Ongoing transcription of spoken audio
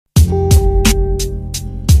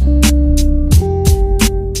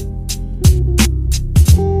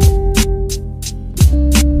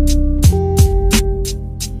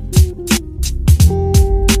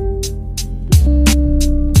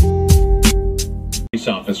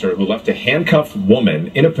police officer who left a handcuffed woman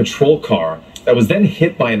in a patrol car that was then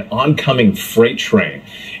hit by an oncoming freight train.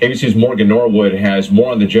 ABC's Morgan Norwood has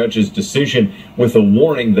more on the judge's decision with a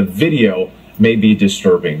warning the video may be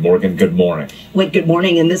disturbing. Morgan, good morning. Wait, good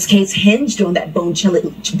morning. In this case, hinged on that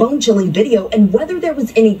bone-chilling video and whether there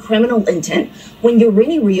was any criminal intent when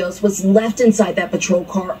Yoreni Rios was left inside that patrol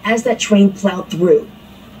car as that train plowed through.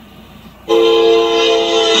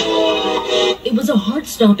 It was a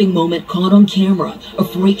heart-stopping moment caught on camera. A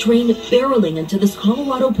freight train barreling into this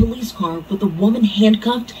Colorado police car with a woman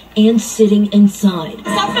handcuffed and sitting inside.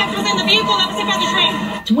 The suspect was in the vehicle that was hit by the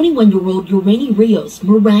train. 21-year-old Yoreni Rios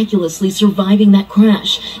miraculously surviving that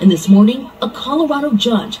crash. And this morning, a Colorado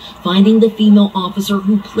judge finding the female officer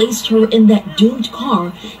who placed her in that doomed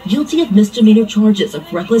car guilty of misdemeanor charges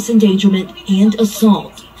of reckless endangerment and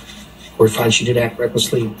assault. We find she did act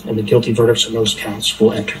recklessly, and the guilty verdicts on those counts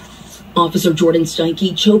will enter. Officer Jordan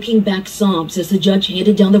Steinke choking back sobs as the judge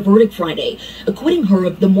handed down the verdict Friday, acquitting her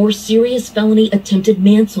of the more serious felony attempted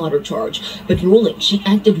manslaughter charge, but ruling she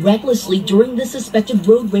acted recklessly during the suspected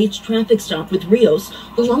road rage traffic stop with Rios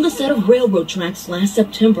along a set of railroad tracks last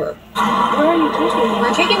September. Where are you taking?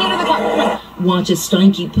 We're taking you to the car. Watch as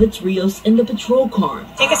Steinke puts Rios in the patrol car.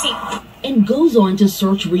 Take a seat. And goes on to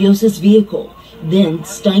search Rios's vehicle. Then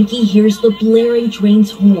Steinke hears the blaring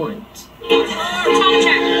train's horns.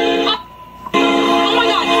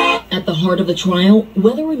 At the heart of the trial,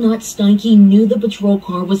 whether or not Steinke knew the patrol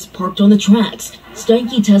car was parked on the tracks.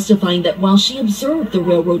 Steinke testifying that while she observed the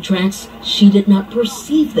railroad tracks, she did not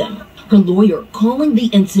perceive them. Her lawyer calling the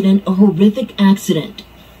incident a horrific accident.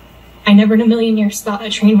 I never in a million years thought a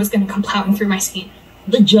train was going to come plowing through my seat.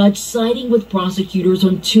 The judge siding with prosecutors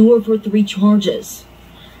on 2 of her 3 charges.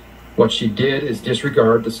 What she did is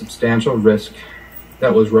disregard the substantial risk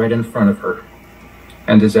that was right in front of her,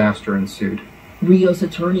 and disaster ensued. Rios'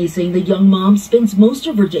 attorney saying the young mom spends most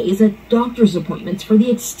of her days at doctor's appointments for the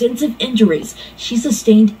extensive injuries she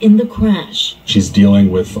sustained in the crash. She's dealing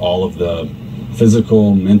with all of the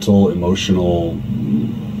physical, mental, emotional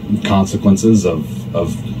consequences of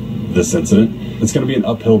this incident. It's going to be an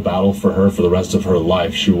uphill battle for her for the rest of her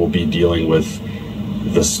life. She will be dealing with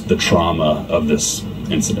the trauma of this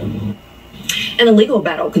incident. And the legal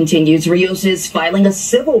battle continues. Rios is filing a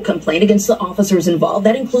civil complaint against the officers involved.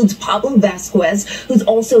 That includes Pablo Vasquez, who's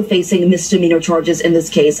also facing misdemeanor charges in this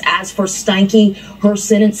case. As for Steinke, her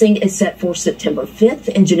sentencing is set for September 5th.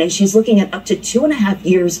 And Janae, she's looking at up to 2.5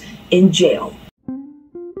 years in jail.